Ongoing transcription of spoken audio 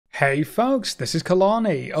Hey folks, this is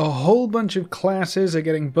Kalani. A whole bunch of classes are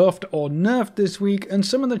getting buffed or nerfed this week, and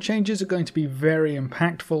some of the changes are going to be very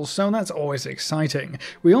impactful, so that's always exciting.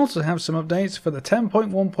 We also have some updates for the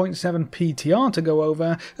 10.1.7 PTR to go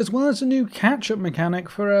over, as well as a new catch-up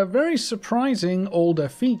mechanic for a very surprising older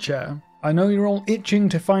feature. I know you're all itching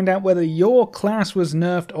to find out whether your class was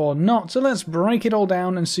nerfed or not, so let's break it all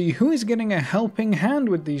down and see who is getting a helping hand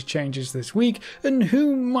with these changes this week, and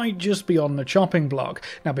who might just be on the chopping block.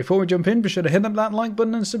 Now before we jump in, be sure to hit that like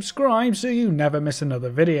button and subscribe so you never miss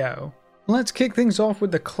another video. Let's kick things off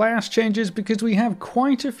with the class changes because we have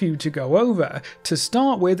quite a few to go over. To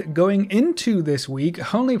start with, going into this week,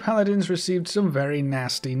 Holy Paladins received some very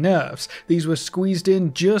nasty nerfs. These were squeezed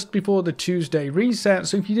in just before the Tuesday reset,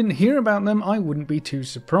 so if you didn't hear about them, I wouldn't be too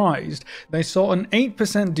surprised. They saw an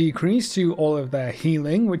 8% decrease to all of their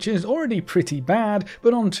healing, which is already pretty bad,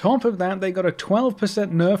 but on top of that they got a 12%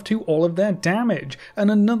 nerf to all of their damage,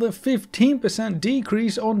 and another 15%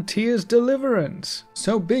 decrease on Tyr's Deliverance.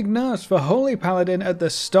 So big nerfs for Holy Paladin at the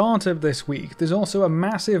start of this week. There's also a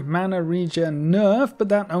massive mana regen nerf, but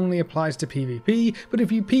that only applies to PvP, but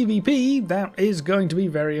if you PvP, that is going to be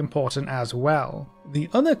very important as well. The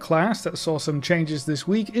other class that saw some changes this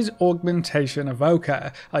week is Augmentation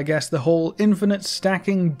Evoker. I guess the whole infinite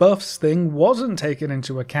stacking buffs thing wasn't taken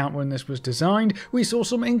into account when this was designed. We saw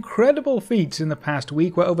some incredible feats in the past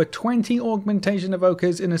week where over 20 Augmentation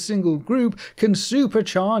Evokers in a single group can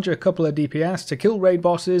supercharge a couple of DPS to kill raid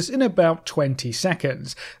bosses in about 20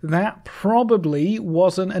 seconds. That probably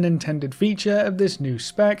wasn't an intended feature of this new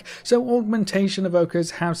spec, so Augmentation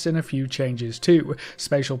Evokers have seen a few changes too.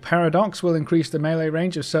 Spatial Paradox will increase the melee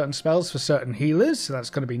range of certain spells for certain healers, so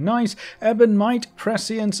that's going to be nice. Ebon Might,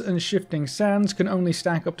 Prescience and Shifting Sands can only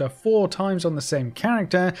stack up to 4 times on the same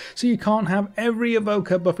character, so you can't have every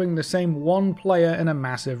evoker buffing the same one player in a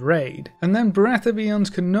massive raid. And then Breath of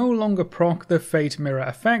Eons can no longer proc the Fate Mirror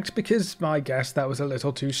effect because I guess that was a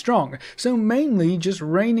little too strong, so mainly just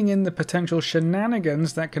reining in the potential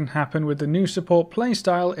shenanigans that can happen with the new support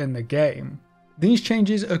playstyle in the game. These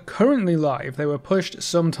changes are currently live. They were pushed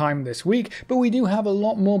sometime this week, but we do have a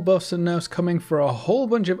lot more buffs and nerfs coming for a whole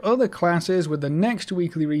bunch of other classes with the next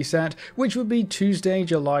weekly reset, which would be Tuesday,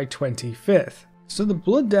 July 25th. So the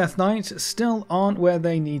Blood Death Knights still aren't where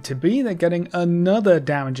they need to be. They're getting another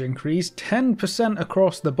damage increase, 10%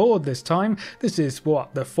 across the board this time. This is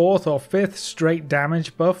what, the 4th or 5th straight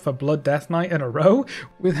damage buff for Blood Death Knight in a row?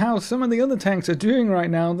 With how some of the other tanks are doing right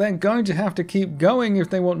now, they're going to have to keep going if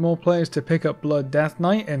they want more players to pick up Blood Death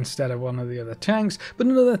Knight instead of one of the other tanks, but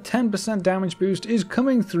another 10% damage boost is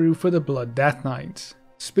coming through for the Blood Death Knights.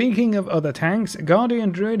 Speaking of other tanks,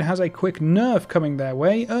 Guardian Druid has a quick nerf coming their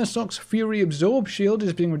way. Ursoc's Fury Absorb shield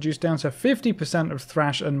is being reduced down to 50% of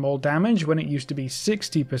thrash and maul damage when it used to be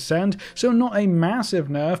 60%, so not a massive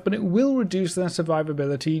nerf, but it will reduce their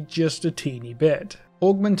survivability just a teeny bit.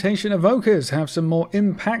 Augmentation Evokers have some more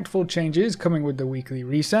impactful changes coming with the weekly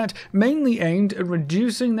reset, mainly aimed at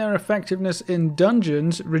reducing their effectiveness in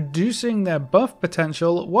dungeons, reducing their buff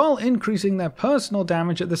potential, while increasing their personal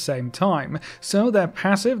damage at the same time. So their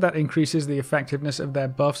passive that increases the effectiveness of their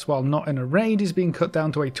buffs while not in a raid is being cut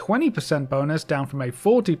down to a 20% bonus, down from a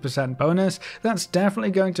 40% bonus. That's definitely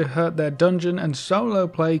going to hurt their dungeon and solo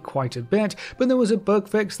play quite a bit, but there was a bug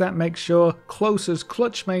fix that makes sure Closer's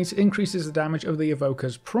Clutchmate increases the damage of the Evokers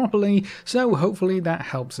properly, so hopefully that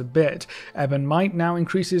helps a bit. Ebon Might now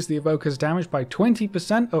increases the Evoker's damage by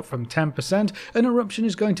 20%, up from 10%, and Eruption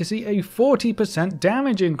is going to see a 40%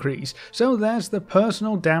 damage increase, so there's the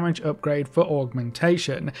personal damage upgrade for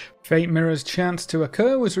Augmentation. Fate Mirror's chance to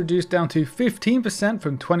occur was reduced down to 15%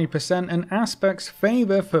 from 20%, and Aspect's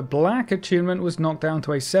Favor for Black attunement was knocked down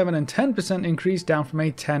to a 7 and 10% increase, down from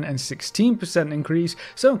a 10 and 16% increase,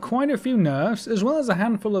 so quite a few nerfs, as well as a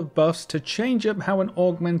handful of buffs to change up how an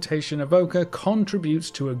Augmentation Evoker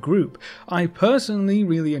contributes to a group. I personally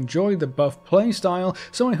really enjoy the buff playstyle,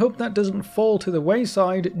 so I hope that doesn't fall to the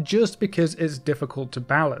wayside just because it's difficult to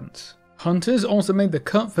balance. Hunters also made the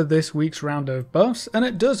cut for this week's round of buffs, and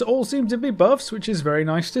it does all seem to be buffs, which is very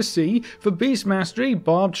nice to see. For Beast Mastery,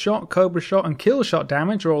 Barbed Shot, Cobra Shot and Kill Shot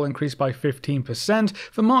damage are all increased by 15%.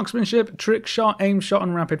 For Marksmanship, Trick Shot, Aim Shot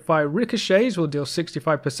and Rapid Fire Ricochets will deal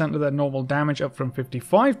 65% of their normal damage, up from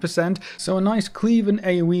 55%, so a nice cleave and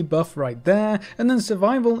AoE buff right there. And then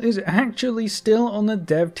Survival is actually still on the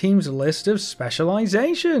dev team's list of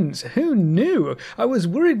specializations. Who knew? I was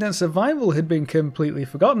worried that Survival had been completely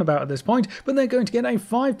forgotten about at this point, but they're going to get a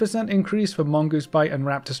 5% increase for Mongoose Bite and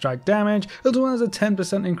Raptor Strike damage, as well as a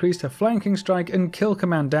 10% increase to Flanking Strike and Kill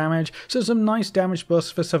Command damage, so some nice damage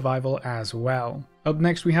buffs for Survival as well. Up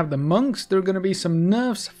next we have the monks. There are going to be some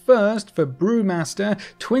nerfs first for Brewmaster,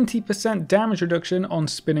 20% damage reduction on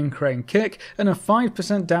spinning crane kick and a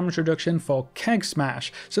 5% damage reduction for keg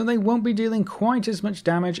smash, so they won't be dealing quite as much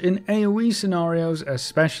damage in AoE scenarios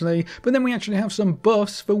especially. But then we actually have some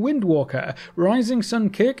buffs for Windwalker. Rising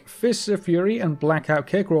Sun Kick, Fists of Fury and Blackout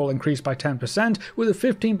Kick are all increased by 10%, with a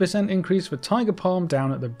 15% increase for Tiger Palm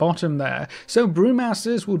down at the bottom there. So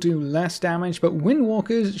Brewmasters will do less damage, but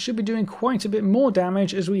Windwalkers should be doing quite a bit more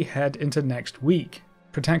damage as we head into next week.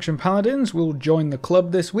 Protection Paladins will join the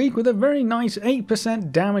club this week with a very nice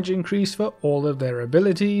 8% damage increase for all of their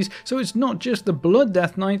abilities, so it's not just the Blood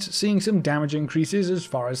Death Knights seeing some damage increases as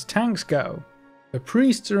far as tanks go. The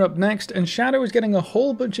priests are up next, and Shadow is getting a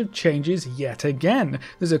whole bunch of changes yet again.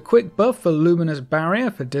 There's a quick buff for Luminous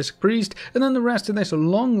Barrier for Disc Priest, and then the rest of this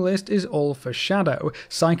long list is all for Shadow.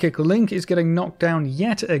 Psychic Link is getting knocked down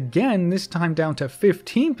yet again, this time down to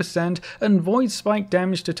 15%, and Void Spike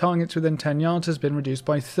damage to targets within 10 yards has been reduced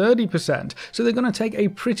by 30%, so they're going to take a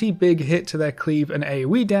pretty big hit to their cleave and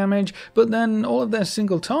AoE damage, but then all of their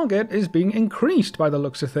single target is being increased by the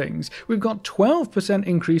looks of things. We've got 12%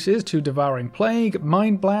 increases to Devouring Plague,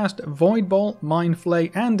 Mind Blast, Void Bolt, Mind Flay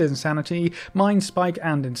and Insanity, Mind Spike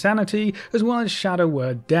and Insanity, as well as Shadow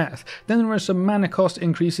Word Death. Then there are some mana cost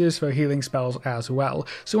increases for healing spells as well.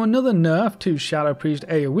 So another nerf to Shadow Priest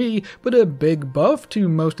AoE, but a big buff to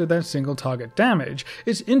most of their single target damage.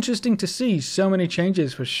 It's interesting to see so many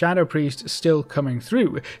changes for Shadow Priest still coming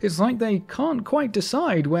through. It's like they can't quite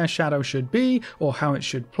decide where Shadow should be, or how it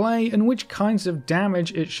should play, and which kinds of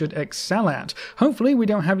damage it should excel at. Hopefully we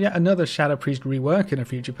don't have yet another Shadow Priest rework in a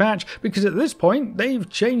future patch, because at this point they've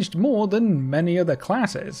changed more than many other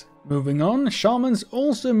classes. Moving on, Shamans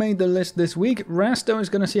also made the list this week. Resto is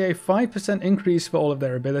going to see a 5% increase for all of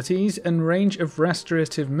their abilities, and range of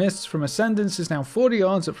Restorative Mists from Ascendance is now 40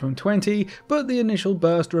 yards up from 20, but the initial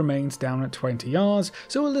burst remains down at 20 yards,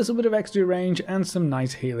 so a little bit of extra range and some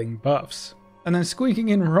nice healing buffs. And then squeaking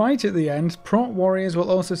in right at the end, Prot Warriors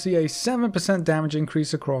will also see a 7% damage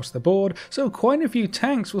increase across the board, so quite a few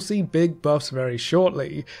tanks will see big buffs very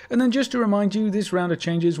shortly. And then just to remind you, this round of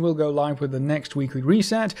changes will go live with the next weekly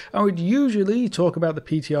reset. I would usually talk about the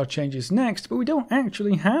PTR changes next, but we don't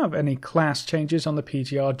actually have any class changes on the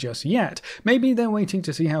PTR just yet. Maybe they're waiting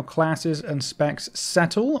to see how classes and specs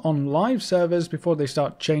settle on live servers before they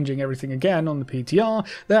start changing everything again on the PTR.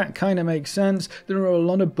 That kind of makes sense. There are a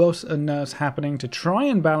lot of buffs and nerfs happening to try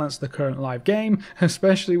and balance the current live game,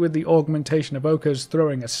 especially with the augmentation of Okas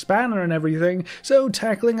throwing a spanner and everything, so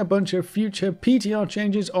tackling a bunch of future PTR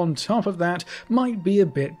changes on top of that might be a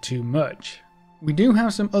bit too much. We do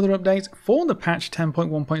have some other updates for the patch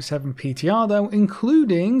 10.1.7 PTR though,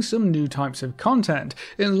 including some new types of content.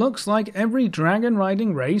 It looks like every dragon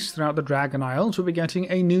riding race throughout the Dragon Isles will be getting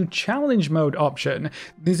a new challenge mode option.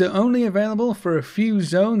 These are only available for a few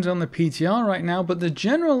zones on the PTR right now, but the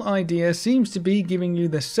general idea seems to be giving you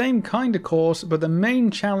the same kind of course, but the main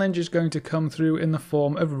challenge is going to come through in the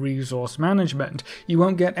form of resource management. You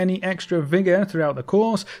won't get any extra vigor throughout the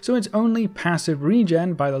course, so it's only passive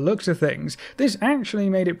regen by the looks of things. This actually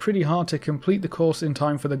made it pretty hard to complete the course in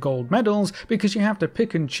time for the gold medals, because you have to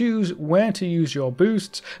pick and choose where to use your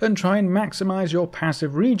boosts and try and maximize your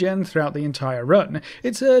passive regen throughout the entire run.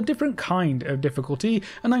 It's a different kind of difficulty,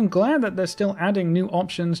 and I'm glad that they're still adding new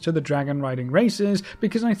options to the dragon riding races,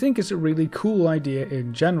 because I think it's a really cool idea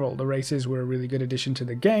in general. The races were a really good addition to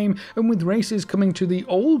the game, and with races coming to the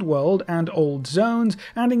old world and old zones,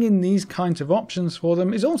 adding in these kinds of options for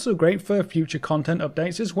them is also great for future content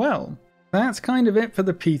updates as well. That's kind of it for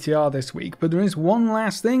the PTR this week, but there is one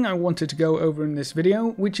last thing I wanted to go over in this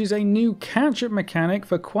video, which is a new catch-up mechanic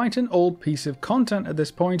for quite an old piece of content at this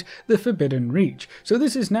point, the Forbidden Reach. So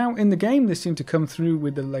this is now in the game. This seemed to come through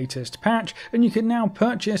with the latest patch, and you can now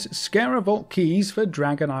purchase Zskera Vault Keys for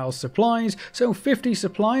Dragon Isle supplies. So 50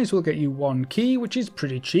 supplies will get you 1 key, which is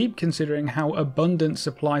pretty cheap considering how abundant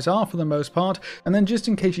supplies are for the most part. And then just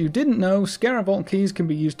in case you didn't know, Zskera Vault Keys can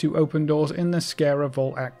be used to open doors in the Zskera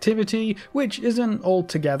Vault activity, which isn't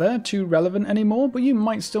altogether too relevant anymore, but you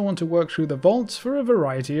might still want to work through the vaults for a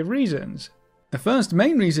variety of reasons. The first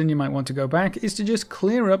main reason you might want to go back is to just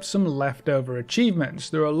clear up some leftover achievements.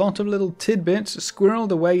 There are a lot of little tidbits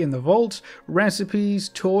squirreled away in the vaults, recipes,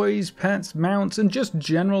 toys, pets, mounts, and just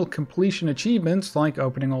general completion achievements like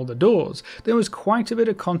opening all the doors. There was quite a bit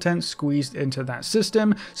of content squeezed into that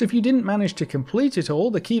system, so if you didn't manage to complete it all,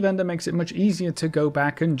 the key vendor makes it much easier to go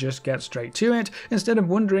back and just get straight to it, instead of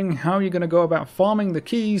wondering how you're going to go about farming the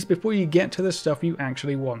keys before you get to the stuff you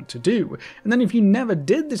actually want to do. And then if you never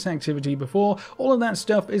did this activity before, all of that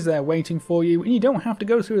stuff is there waiting for you, and you don't have to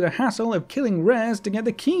go through the hassle of killing rares to get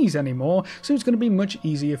the keys anymore, so it's going to be much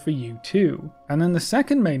easier for you too. And then the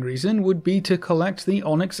second main reason would be to collect the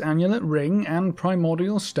Onyx Amulet Ring and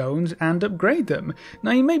Primordial Stones and upgrade them.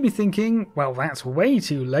 Now you may be thinking, well, that's way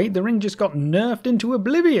too late, the ring just got nerfed into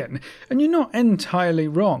oblivion. And you're not entirely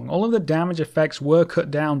wrong. All of the damage effects were cut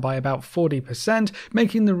down by about 40%,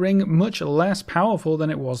 making the ring much less powerful than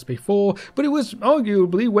it was before, but it was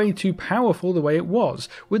arguably way too powerful the way it was.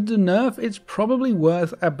 With the nerf, it's probably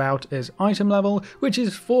worth about its item level, which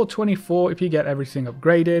is 424 if you get everything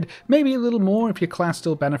upgraded, maybe a little more if your class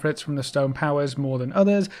still benefits from the stone powers more than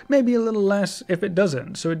others, maybe a little less if it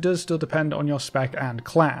doesn't, so it does still depend on your spec and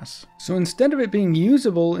class. So instead of it being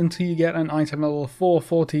usable until you get an item level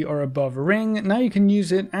 440 or above ring, now you can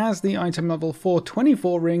use it as the item level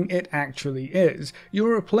 424 ring it actually is. You'll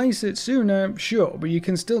replace it sooner, sure, but you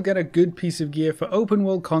can still get a good piece of gear for open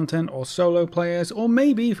world content or solo players, or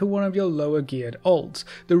maybe for one of your lower geared alts.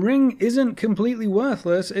 The ring isn't completely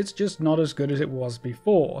worthless, it's just not as good as it was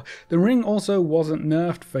before. The ring also wasn't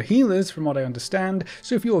nerfed for healers from what I understand,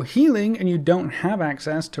 so if you're healing and you don't have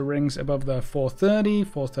access to rings above the 430,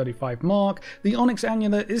 435 mark, the Onyx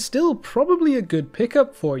Amulet is still probably a good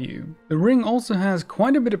pickup for you. The ring also has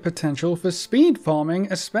quite a bit of potential for speed farming,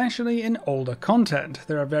 especially in older content.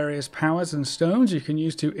 There are various powers and stones you can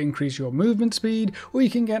use to increase your movement speed, or you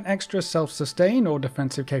can get extra self-sustain or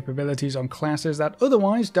defensive capabilities on classes that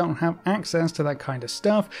otherwise don't have access to that kind of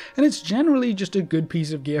stuff, and it's generally just a good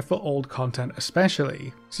piece of gear for old content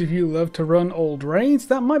especially. So if you love to run old raids,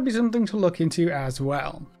 that might be something to look into as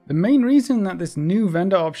well. The main reason that this new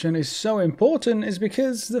vendor option is so important is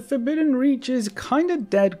because the Forbidden Reach is kinda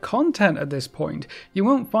dead content at this point. You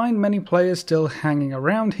won't find many players still hanging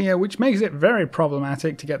around here, which makes it very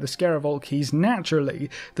problematic to get the Zskera Vault Keys naturally.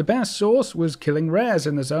 The best source was killing rares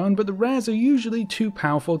in the zone, but the rares are usually too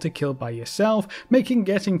powerful to kill by yourself, making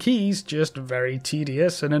getting keys just very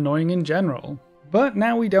tedious and annoying in general. But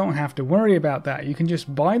now we don't have to worry about that. You can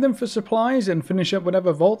just buy them for supplies and finish up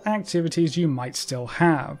whatever vault activities you might still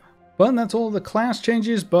have. But that's all the class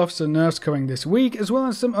changes, buffs and nerfs coming this week, as well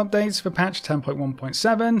as some updates for patch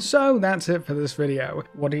 10.1.7, so that's it for this video.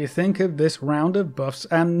 What do you think of this round of buffs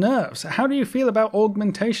and nerfs? How do you feel about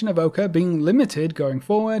augmentation of Ochre being limited going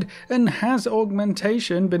forward, and has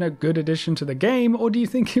augmentation been a good addition to the game, or do you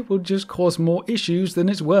think it will just cause more issues than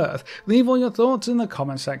it's worth? Leave all your thoughts in the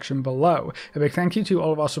comment section below. A big thank you to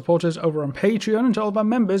all of our supporters over on Patreon and to all of our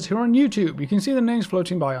members who are on YouTube. You can see the names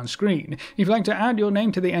floating by on screen. If you'd like to add your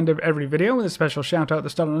name to the end of every video with a special shout out at the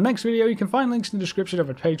start of the next video, you can find links in the description of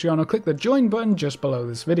our Patreon or click the join button just below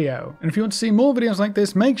this video. And if you want to see more videos like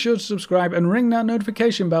this, make sure to subscribe and ring that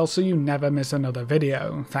notification bell so you never miss another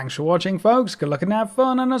video. Thanks for watching folks, good luck and have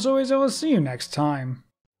fun, and as always I will see you next time.